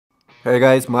Hey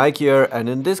guys, Mike here, and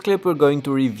in this clip we're going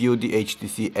to review the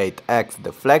HTC 8X,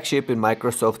 the flagship in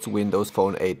Microsoft's Windows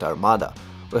Phone 8 Armada.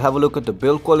 We'll have a look at the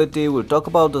build quality, we'll talk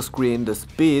about the screen, the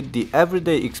speed, the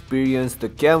everyday experience, the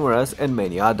cameras and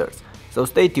many others. So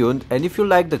stay tuned, and if you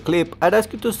like the clip, I'd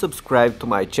ask you to subscribe to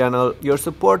my channel. Your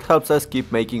support helps us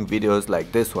keep making videos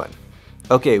like this one.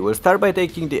 Okay, we'll start by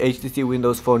taking the HTC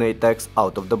Windows Phone 8X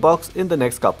out of the box in the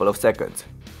next couple of seconds.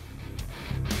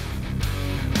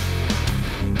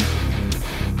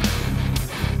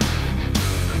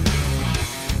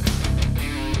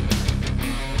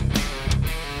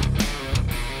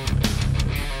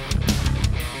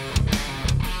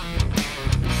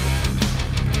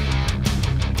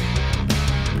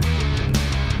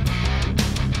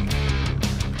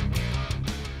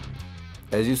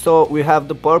 As you saw, we have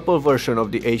the purple version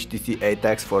of the HTC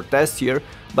 8X for test here,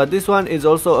 but this one is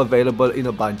also available in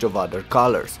a bunch of other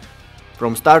colors.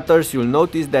 From starters, you'll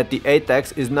notice that the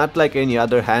 8X is not like any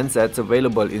other handsets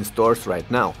available in stores right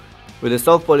now. With a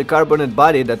soft polycarbonate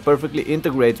body that perfectly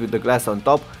integrates with the glass on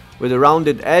top, with the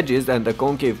rounded edges and the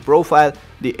concave profile,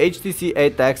 the HTC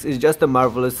 8X is just a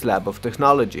marvelous slab of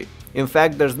technology. In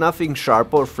fact, there's nothing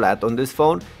sharp or flat on this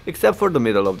phone except for the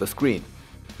middle of the screen.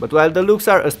 But while the looks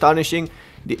are astonishing,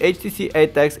 the HTC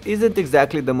 8X isn't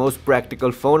exactly the most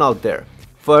practical phone out there.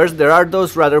 First, there are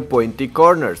those rather pointy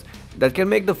corners that can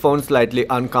make the phone slightly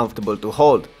uncomfortable to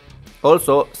hold.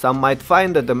 Also, some might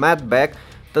find that the matte back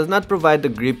does not provide the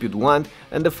grip you'd want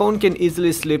and the phone can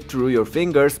easily slip through your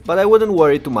fingers, but I wouldn't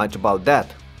worry too much about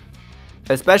that.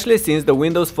 Especially since the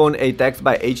Windows Phone 8X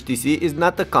by HTC is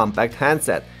not a compact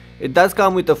handset. It does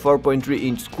come with a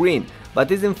 4.3-inch screen, but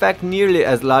is in fact nearly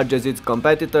as large as its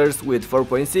competitors with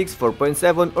 4.6,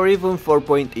 4.7 or even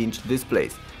 4-inch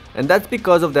displays. And that's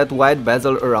because of that wide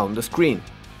bezel around the screen.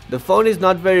 The phone is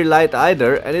not very light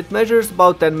either, and it measures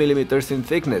about 10mm in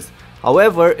thickness.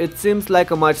 However, it seems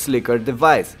like a much slicker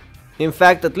device. In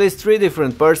fact, at least 3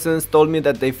 different persons told me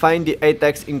that they find the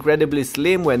 8X incredibly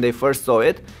slim when they first saw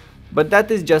it, but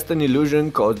that is just an illusion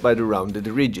caused by the rounded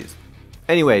ridges.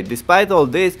 Anyway, despite all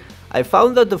this, I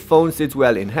found that the phone sits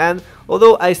well in hand,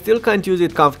 although I still can't use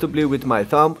it comfortably with my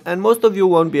thumb, and most of you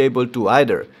won't be able to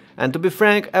either. And to be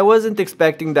frank, I wasn't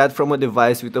expecting that from a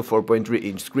device with a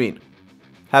 4.3-inch screen.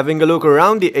 Having a look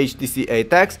around the HTC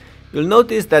 8X, you'll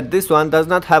notice that this one does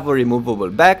not have a removable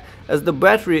back, as the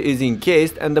battery is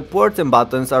encased and the ports and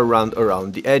buttons are round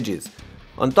around the edges.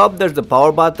 On top there's the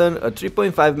power button, a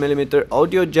 3.5mm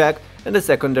audio jack and a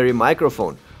secondary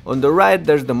microphone. On the right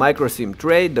there's the micro SIM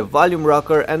tray, the volume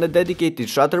rocker and a dedicated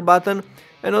shutter button,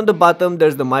 and on the bottom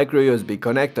there's the micro USB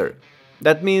connector.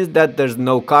 That means that there's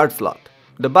no card slot.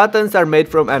 The buttons are made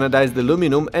from anodized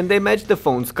aluminum and they match the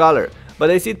phone's color, but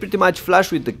I sit pretty much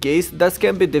flush with the case, thus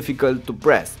can be difficult to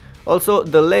press. Also,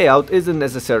 the layout isn't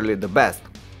necessarily the best.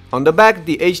 On the back,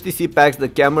 the HTC packs the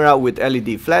camera with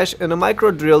LED flash and a micro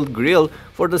drilled grill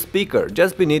for the speaker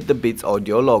just beneath the Beats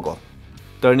Audio logo.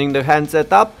 Turning the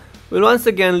handset up, we'll once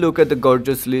again look at the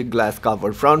gorgeously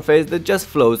glass-covered front face that just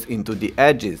flows into the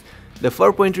edges. The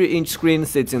 4.3-inch screen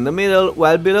sits in the middle,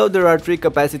 while below there are 3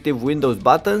 capacitive Windows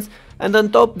buttons, and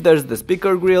on top there's the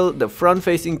speaker grill, the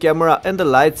front-facing camera and the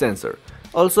light sensor.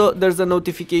 Also, there's a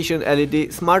notification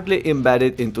LED smartly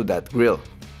embedded into that grill.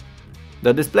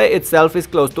 The display itself is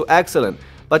close to excellent,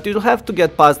 but you'll have to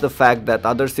get past the fact that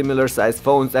other similar-sized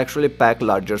phones actually pack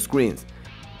larger screens.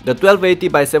 The 1280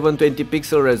 by 720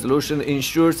 pixel resolution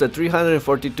ensures a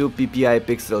 342 ppi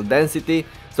pixel density,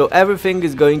 so everything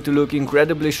is going to look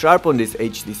incredibly sharp on this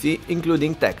HTC,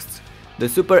 including texts. The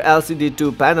Super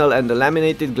LCD2 panel and the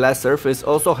laminated glass surface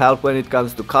also help when it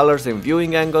comes to colors and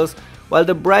viewing angles, while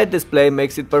the bright display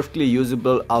makes it perfectly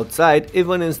usable outside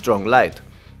even in strong light.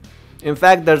 In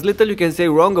fact, there's little you can say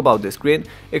wrong about the screen,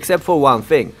 except for one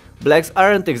thing. Blacks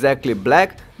aren't exactly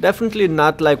black, definitely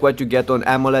not like what you get on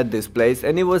AMOLED displays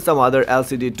and even some other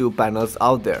LCD2 panels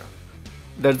out there.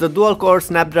 There's a dual-core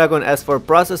Snapdragon S4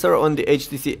 processor on the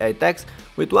HTC 8X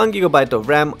with 1GB of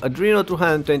RAM, Adreno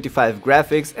 225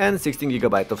 graphics and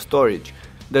 16GB of storage.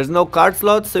 There's no card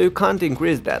slot, so you can't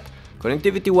increase that.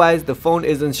 Connectivity-wise, the phone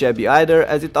isn't shabby either,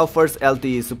 as it offers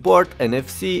LTE support,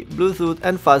 NFC, Bluetooth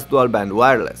and fast dual-band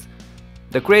wireless.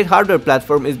 The Crate hardware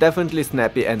platform is definitely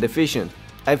snappy and efficient.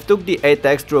 I've took the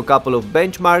 8X through a couple of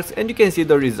benchmarks and you can see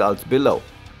the results below.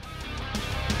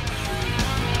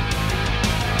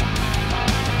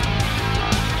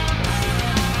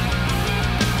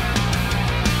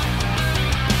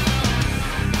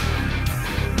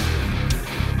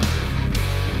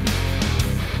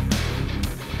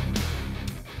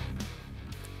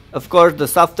 Of course, the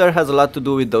software has a lot to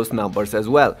do with those numbers as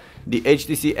well. The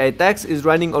HTC 8X is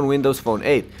running on Windows Phone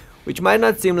 8, which might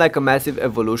not seem like a massive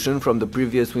evolution from the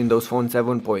previous Windows Phone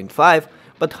 7.5,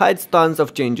 but hides tons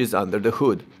of changes under the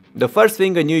hood. The first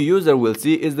thing a new user will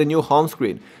see is the new home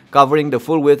screen, covering the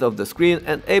full width of the screen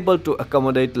and able to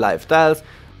accommodate live tiles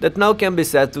that now can be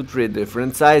set to 3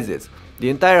 different sizes. The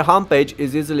entire homepage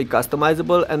is easily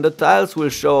customizable and the tiles will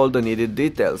show all the needed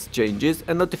details, changes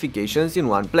and notifications in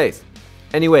one place.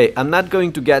 Anyway, I'm not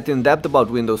going to get in depth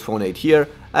about Windows Phone 8 here,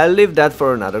 I'll leave that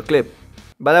for another clip.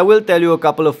 But I will tell you a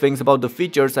couple of things about the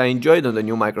features I enjoyed on the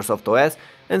new Microsoft OS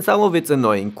and some of its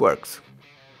annoying quirks.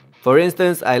 For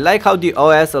instance, I like how the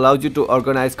OS allows you to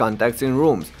organize contacts in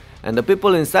rooms, and the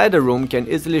people inside the room can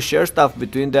easily share stuff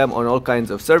between them on all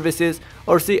kinds of services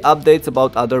or see updates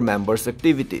about other members'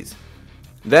 activities.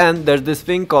 Then there's this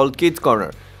thing called Kids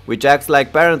Corner, which acts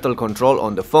like parental control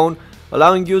on the phone,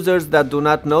 allowing users that do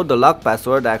not know the lock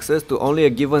password access to only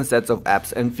a given set of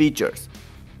apps and features.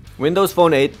 Windows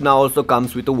Phone 8 now also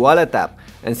comes with a wallet app,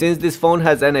 and since this phone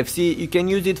has NFC, you can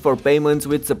use it for payments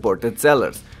with supported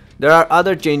sellers. There are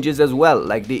other changes as well,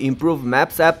 like the improved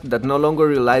Maps app that no longer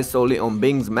relies solely on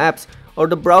Bing's Maps, or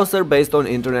the browser based on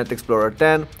Internet Explorer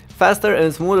 10, faster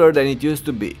and smoother than it used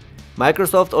to be.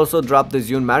 Microsoft also dropped the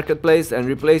Zune Marketplace and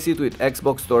replaced it with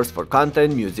Xbox stores for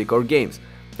content, music or games.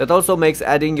 That also makes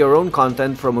adding your own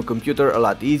content from a computer a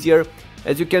lot easier,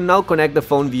 as you can now connect the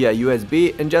phone via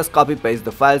USB and just copy-paste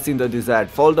the files in the desired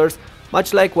folders,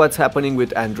 much like what's happening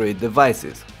with Android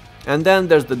devices. And then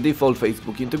there's the default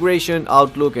Facebook integration,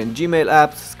 Outlook and Gmail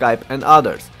apps, Skype and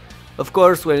others. Of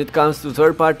course, when it comes to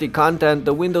third-party content,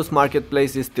 the Windows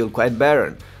Marketplace is still quite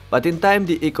barren, but in time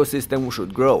the ecosystem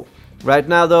should grow. Right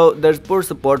now though, there's poor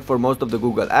support for most of the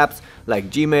Google apps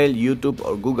like Gmail, YouTube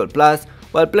or Google+,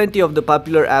 while plenty of the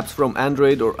popular apps from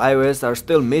Android or iOS are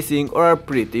still missing or are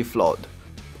pretty flawed.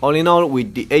 All in all,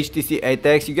 with the HTC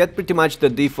 8X you get pretty much the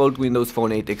default Windows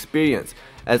Phone 8 experience,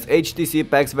 as HTC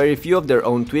packs very few of their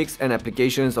own tweaks and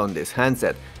applications on this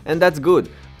handset, and that's good.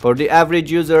 For the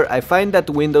average user, I find that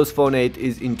Windows Phone 8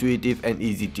 is intuitive and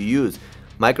easy to use.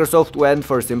 Microsoft went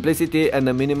for simplicity and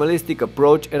a minimalistic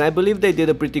approach, and I believe they did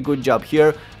a pretty good job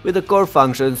here with the core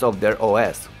functions of their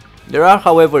OS. There are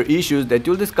however issues that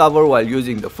you'll discover while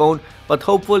using the phone, but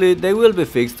hopefully they will be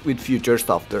fixed with future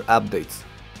software updates.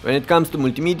 When it comes to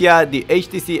multimedia, the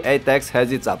HTC 8X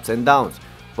has its ups and downs.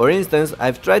 For instance,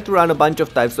 I've tried to run a bunch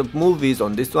of types of movies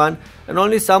on this one and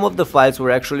only some of the files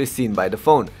were actually seen by the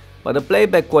phone, but the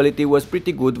playback quality was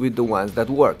pretty good with the ones that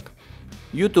worked.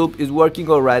 YouTube is working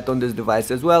alright on this device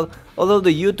as well, although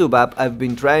the YouTube app I've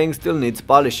been trying still needs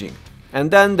polishing. And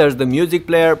then there's the music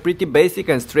player, pretty basic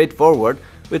and straightforward,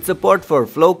 with support for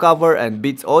flow cover and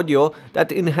Beats audio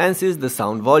that enhances the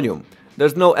sound volume.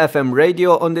 There's no FM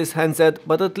radio on this handset,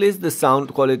 but at least the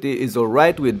sound quality is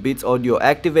alright with Beats audio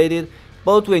activated,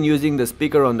 both when using the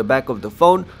speaker on the back of the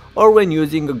phone or when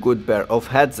using a good pair of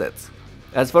headsets.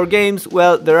 As for games,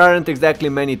 well, there aren't exactly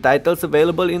many titles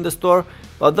available in the store,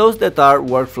 but those that are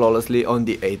work flawlessly on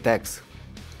the 8X.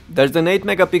 There's an 8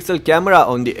 megapixel camera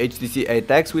on the HTC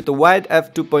 8X with a wide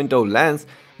f2.0 lens,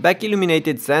 back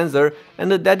illuminated sensor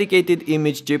and a dedicated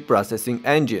image chip processing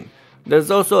engine.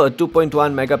 There's also a 2.1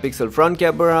 megapixel front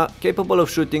camera capable of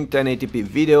shooting 1080p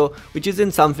video, which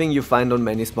isn't something you find on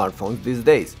many smartphones these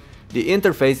days. The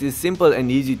interface is simple and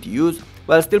easy to use,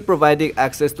 while still providing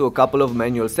access to a couple of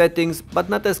manual settings, but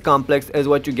not as complex as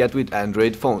what you get with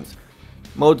Android phones.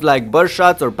 Modes like burst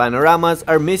shots or panoramas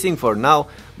are missing for now,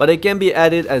 but they can be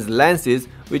added as lenses,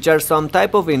 which are some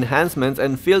type of enhancements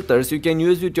and filters you can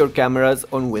use with your cameras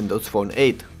on Windows Phone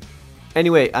 8.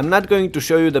 Anyway, I'm not going to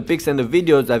show you the pics and the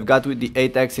videos I've got with the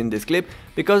 8X in this clip,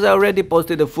 because I already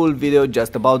posted a full video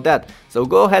just about that, so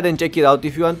go ahead and check it out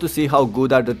if you want to see how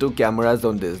good are the two cameras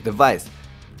on this device.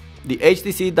 The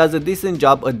HTC does a decent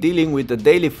job at dealing with the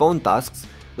daily phone tasks,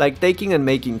 like taking and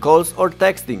making calls or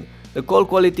texting. The call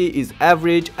quality is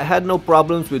average, I had no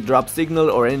problems with drop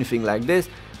signal or anything like this,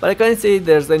 but I can't say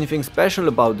there's anything special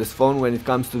about this phone when it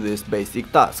comes to these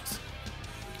basic tasks.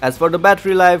 As for the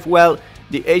battery life, well,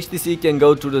 the HTC can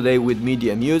go through the day with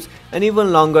medium use and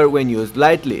even longer when used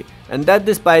lightly, and that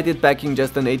despite it packing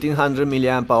just an 1800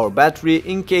 mAh battery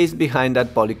encased behind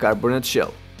that polycarbonate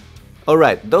shell.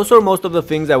 Alright, those are most of the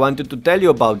things I wanted to tell you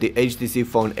about the HTC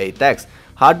Phone 8X.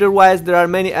 Hardware-wise, there are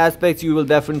many aspects you will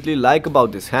definitely like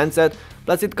about this handset,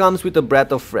 plus it comes with a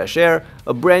breath of fresh air,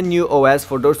 a brand new OS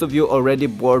for those of you already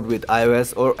bored with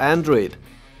iOS or Android.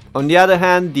 On the other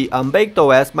hand, the unbaked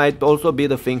OS might also be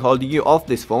the thing holding you off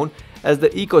this phone, as the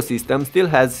ecosystem still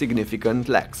has significant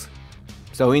lacks.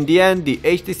 So in the end, the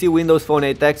HTC Windows Phone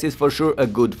 8X is for sure a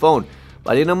good phone,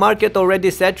 but in a market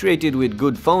already saturated with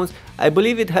good phones, I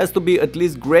believe it has to be at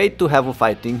least great to have a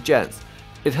fighting chance.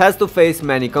 It has to face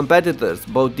many competitors,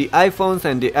 both the iPhones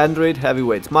and the Android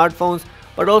heavyweight smartphones,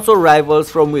 but also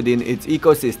rivals from within its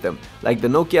ecosystem, like the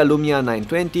Nokia Lumia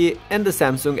 920 and the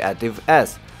Samsung Active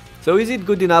S. So is it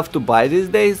good enough to buy these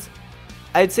days?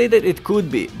 I'd say that it could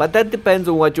be, but that depends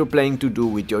on what you're planning to do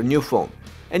with your new phone.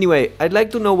 Anyway, I'd like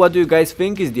to know what you guys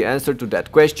think is the answer to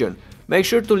that question. Make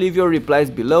sure to leave your replies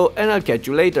below and I'll catch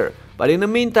you later. But in the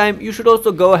meantime, you should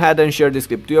also go ahead and share this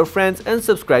clip to your friends and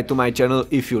subscribe to my channel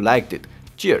if you liked it.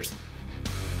 Cheers!